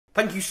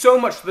Thank you so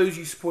much to those of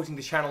you supporting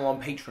the channel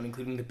on Patreon,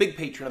 including the big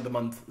patron of the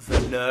month, the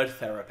Nerd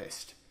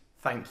Therapist.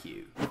 Thank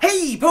you.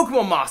 Hey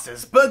Pokemon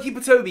Masters,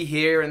 Berkey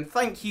here, and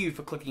thank you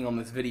for clicking on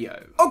this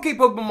video. Okay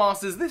Pokemon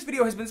Masters, this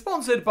video has been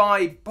sponsored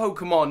by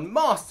Pokemon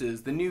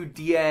Masters, the new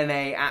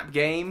DNA app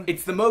game.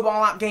 It's the mobile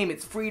app game,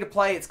 it's free to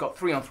play, it's got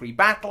 3-on-3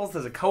 battles,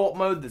 there's a co-op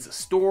mode, there's a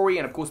story,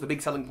 and of course the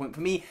big selling point for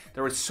me,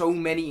 there are so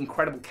many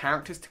incredible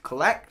characters to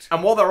collect.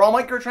 And while there are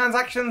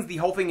microtransactions, the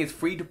whole thing is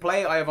free to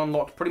play. I have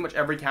unlocked pretty much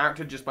every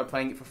character just by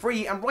playing it for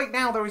free, and right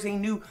now there is a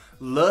new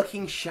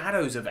Lurking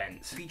Shadows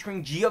event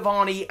featuring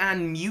Giovanni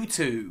and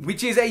Mewtwo,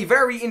 which is a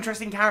very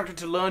interesting character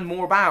to learn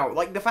more about.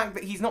 Like the fact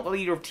that he's not the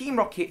leader of Team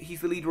Rocket, he's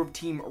the leader of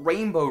Team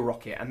Rainbow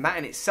Rocket, and that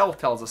in itself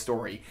tells a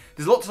story.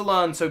 There's lots to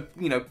learn, so,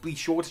 you know, be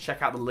sure to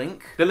check out the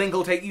link. The link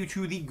will take you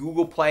to the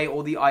Google Play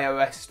or the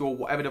iOS store,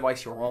 whatever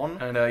device you're on.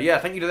 And yeah,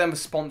 thank you to them for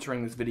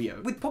sponsoring this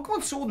video. With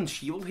Pokemon Sword and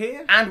Shield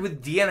here, and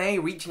with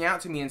DNA reaching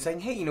out to me and saying,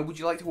 hey, you know, would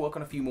you like to work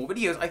on a few more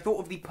videos? I thought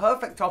of the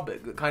perfect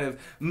topic that kind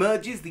of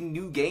merges the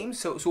new games,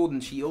 so Sword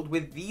and Shield,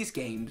 with these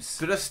games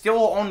that are still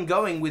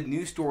ongoing with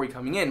new story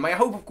coming in. My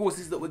hope, of course,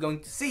 is that we're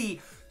going to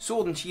see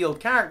Sword and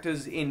Shield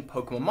characters in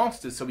Pokemon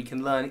Masters so we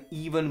can learn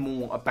even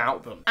more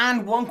about them.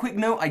 And one quick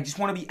note, I just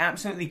want to be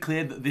absolutely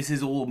clear that this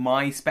is all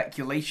my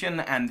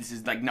speculation, and this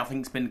is like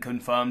nothing's been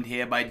confirmed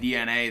here by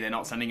DNA. They're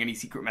not sending any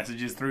secret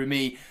messages through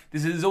me.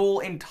 This is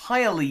all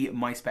entirely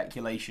my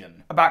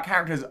speculation about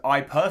characters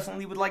I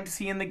personally would like to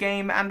see in the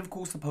game, and of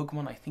course the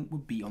Pokemon I think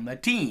would be on their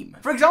team.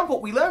 For example,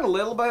 we learn a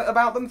little bit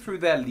about them through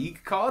their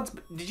league cards,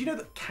 but did you know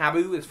that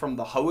Kabu is from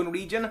the Hoenn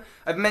region?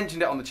 I've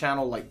mentioned it on the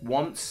channel like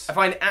once. I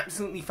find it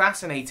absolutely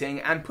fascinating,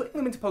 and putting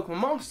them into Pokemon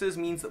Masters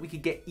means that we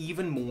could get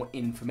even more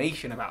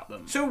information about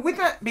them. So with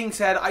that being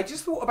said, I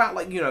just thought about,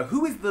 like, you know,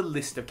 who is the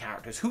list of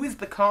characters? Who is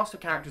the cast of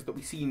characters that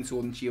we see in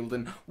Sword and Shield,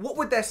 and what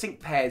would their sync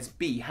pairs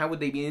be? How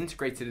would they be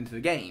integrated into the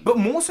game? But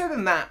more so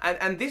than that,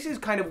 and this is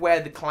kind of where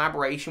the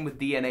collaboration with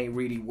DNA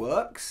really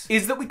works,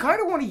 is that we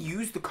kind of want to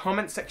use the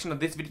comment section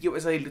of this video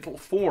as a little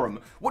forum.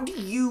 What do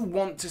you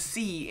want to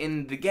see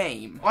in the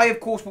game? I, of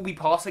course, will be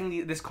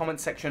passing this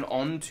comment section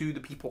on to the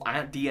people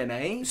at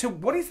DNA. So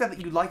what is that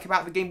you like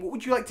about the game? What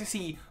would you like to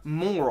see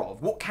more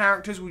of? What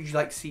characters would you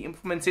like to see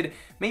implemented?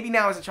 Maybe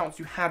now is a chance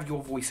to have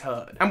your voice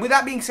heard. And with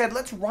that being said,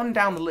 let's run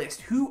down the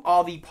list. Who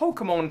are the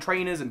Pokemon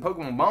trainers and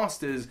Pokemon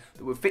Masters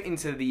that would fit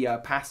into the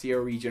Paseo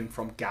region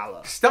from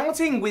Galar?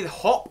 Starting with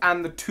Hop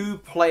and the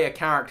 2-player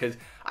characters.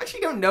 I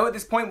actually don't know at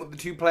this point what the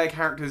 2-player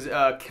characters'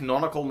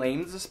 canonical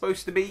names are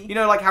supposed to be. You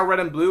know, like how Red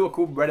and Blue are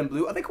called Red and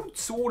Blue. Are they called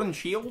Sword and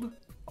Shield?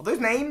 Are those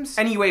names?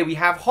 Anyway, we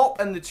have Hop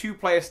and the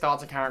 2-player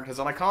starter characters,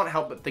 and I can't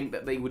help but think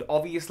that they would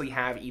obviously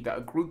have either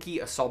a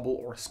Grookey, a Sobble,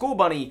 or a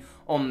Scorbunny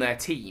on their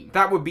team.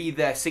 That would be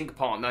their sync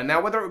partner.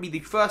 Now, whether it would be the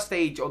first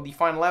stage or the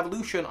final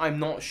evolution, I'm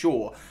not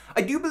sure.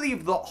 I do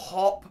believe that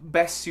Hop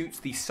best suits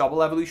the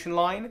Sobble evolution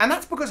line, and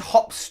that's because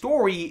Hop's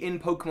story in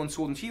Pokemon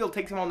Sword and Shield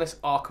takes him on this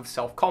arc of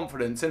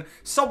self-confidence, and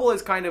Sobble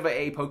is kind of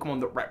a Pokemon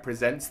that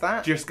represents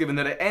that, just given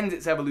that it ends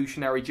its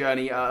evolutionary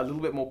journey a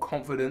little bit more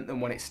confident than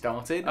when it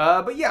started.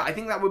 But yeah, I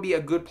think that would be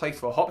a good place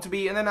for Hop to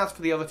be, and then as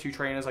for the other 2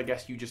 trainers, I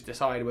guess you just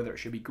decide whether it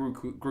should be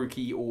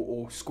Grookey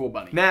or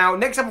Scorbunny. Now,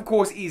 next up, of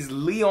course, is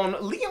Leon.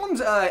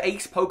 Leon's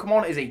ace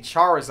Pokemon is a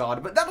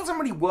Charizard, but that doesn't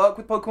really work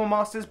with Pokemon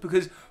Masters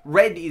because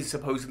Red is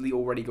supposedly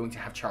already going to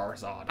have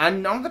Charizard,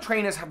 and none of the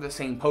trainers have the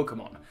same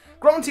Pokemon.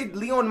 Granted,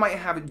 Leon might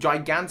have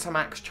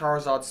Gigantamax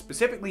Charizard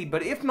specifically,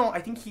 but if not, I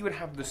think he would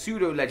have the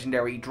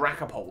pseudo-legendary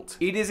Dracopult.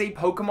 It is a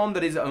Pokemon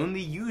that is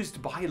only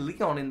used by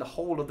Leon in the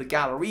whole of the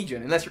Galar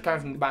region, unless you're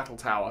counting the Battle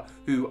Tower,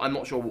 who I'm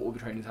not sure what all the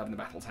trainers have in the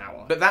Battle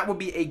Tower. But that would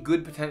be a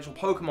good potential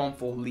Pokemon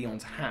for Leon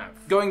to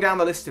have. Going down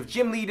the list of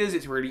gym leaders,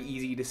 it's really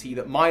easy to see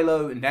that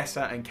Milo,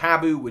 Nessa, and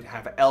Kabu would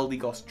have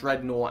Eldegoss,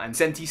 Dreadnought, and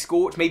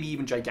Centiskorch, maybe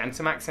even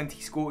Gigantamax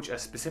Centiskorch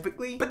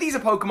specifically. But these are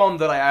Pokemon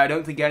that I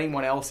don't think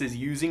anyone else is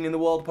using in the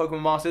world of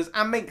Pokemon Masters,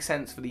 and make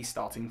sense for these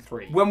starting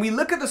 3. When we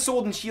look at the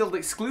Sword and Shield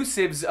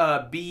exclusives,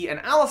 Bee and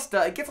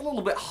Alistair, it gets a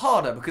little bit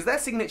harder because their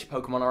signature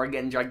Pokemon are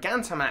again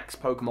Gigantamax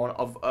Pokemon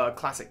of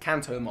classic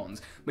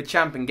Kantomons,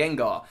 Machamp and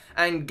Gengar.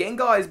 And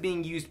Gengar is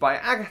being used by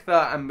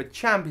Agatha and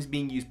Machamp is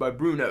being used by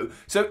Bruno.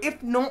 So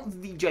if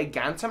not the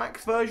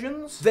Gigantamax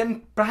versions,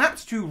 then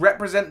perhaps to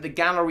represent the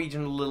Galar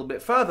region a little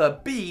bit further,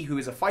 Bee, who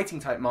is a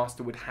fighting type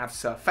master, would have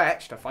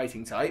Sirfetch'd, a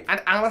fighting type,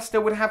 and Alistair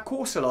would have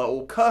Corsola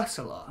or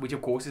Cursula, which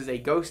of course is a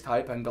ghost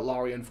type and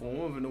Galarian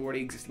form of an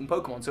already existing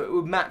Pokemon, so it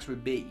would match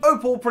with Bee.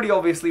 Opal pretty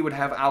obviously would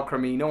have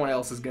Alcremie, no one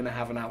else is going to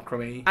have an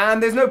Alcremie.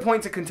 And there's no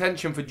point of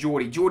contention for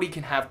Geordie. Geordie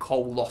can have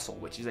Colossal,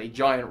 which is a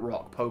giant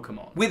rock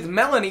Pokemon. With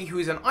Melanie, who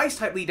is an ice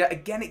type leader,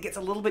 again it gets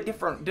a little bit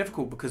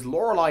difficult because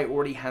Lorelei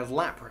already has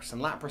Lapras, and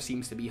Lapras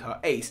seems to be her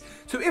ace.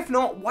 So if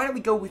not, why don't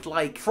we go with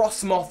like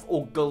Frostmoth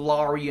or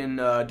Galarian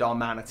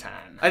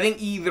Darmanitan? I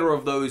think either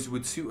of those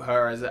would suit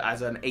her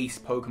as an ace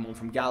Pokemon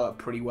from Galar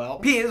pretty well.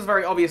 Piers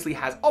very obviously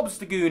has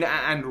Obstagoon,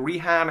 and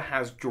Rihan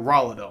has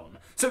Duraludon.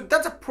 So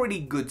that's a pretty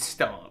good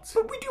start.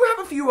 But we do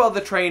have a few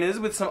other trainers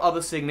with some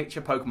other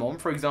signature Pokemon.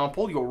 For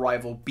example, your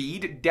rival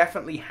Bede.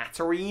 Definitely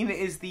Hatterene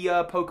is the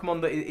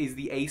Pokemon that is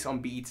the ace on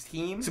Bede's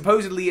team.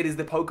 Supposedly it is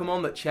the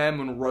Pokemon that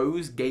Chairman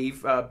Rose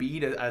gave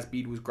Bede as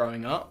Bede was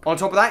growing up. On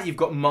top of that, you've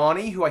got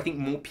Marnie, who I think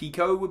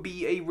Morpeko would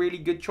be a really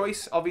good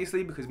choice,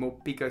 obviously, because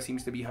Morpeko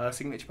seems to be her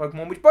signature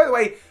Pokemon, which, by the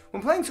way,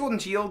 when playing Sword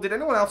and Shield, did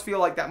anyone else feel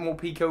like that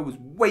Morpeko was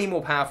way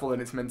more powerful than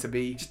it's meant to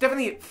be? Just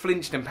definitely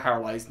flinched and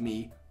paralyzed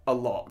me a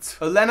lot.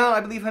 Elena,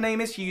 I believe her name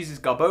is, she uses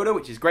Garbodor,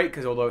 which is great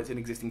because although it's an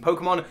existing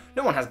Pokemon,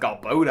 no one has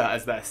Garbodor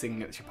as their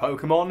signature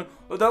Pokemon,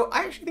 although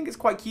I actually think it's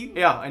quite cute.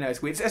 Yeah, I know,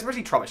 it's weird,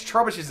 especially Trubbish.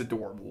 Trubbish is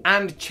adorable.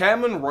 And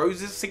Chairman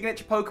Rose's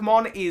signature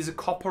Pokemon is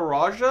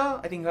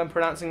Copperaja, I think I'm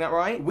pronouncing that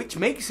right, which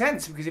makes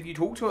sense because if you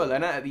talk to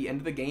Elena at the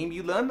end of the game,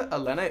 you learn that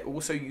Elena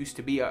also used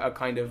to be a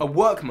kind of a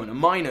workman, a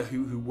miner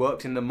who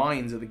worked in the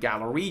mines of the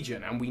Galar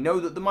region, and we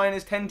know that the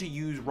miners tend to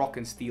use rock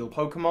and steel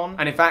Pokemon,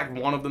 and in fact,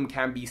 one of them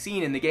can be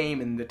seen in the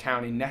game in the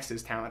town in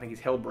Nessa's town, I think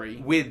it's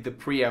Hilbury, with the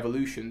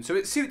pre-evolution. So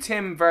it suits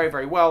him very,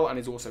 very well and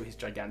is also his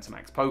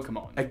Gigantamax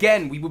Pokemon.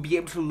 Again, we would be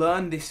able to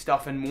learn this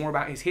stuff and more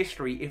about his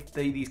history if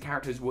these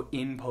characters were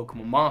in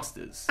Pokemon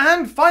Masters.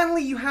 And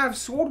finally, you have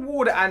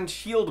Swordward and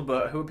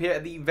Shieldbert, who appear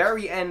at the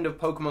very end of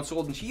Pokemon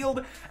Sword and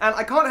Shield, and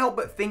I can't help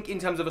but think in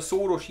terms of a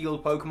Sword or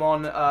Shield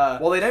Pokemon,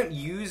 while they don't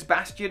use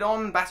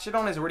Bastiodon,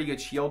 Bastiodon is a really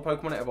good Shield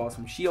Pokemon, it evolves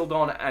from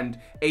Shieldon, and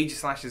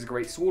Aegislash is a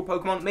great Sword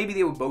Pokemon. Maybe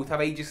they would both have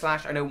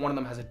Aegislash, I know one of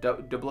them has a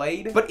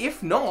Doublade, but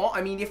if not,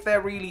 I mean, if they're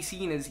really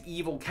seen as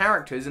evil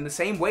characters in the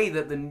same way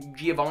that the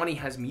Giovanni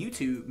has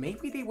Mewtwo,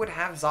 maybe they would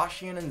have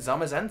Zacian and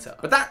Zamazenta.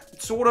 But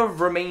that sort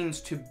of remains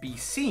to be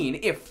seen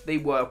if they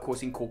were, of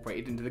course,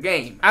 incorporated into the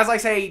game. As I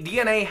say,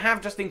 DNA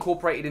have just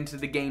incorporated into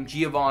the game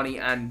Giovanni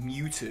and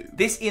Mewtwo.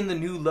 This in the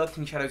new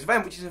Lurking Shadows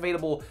event, which is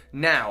available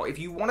now. If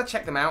you want to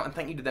check them out, and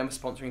thank you to them for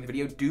sponsoring the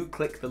video, do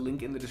click the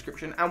link in the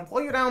description. And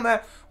while you're down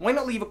there, why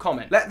not leave a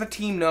comment? Let the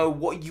team know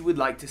what you would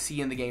like to see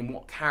in the game,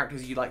 what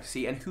characters you'd like to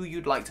see, and who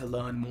you'd like to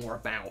learn more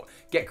about.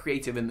 Get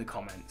creative in the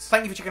comments.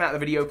 Thank you for checking out the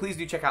video. Please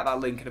do check out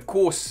that link. And of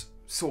course,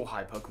 soar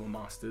high, Pokemon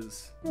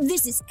Masters.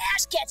 This is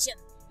Ash Ketchum.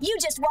 You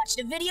just watched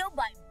a video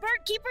by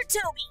Birdkeeper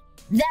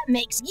Toby. That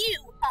makes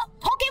you a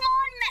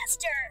Pokemon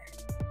Master.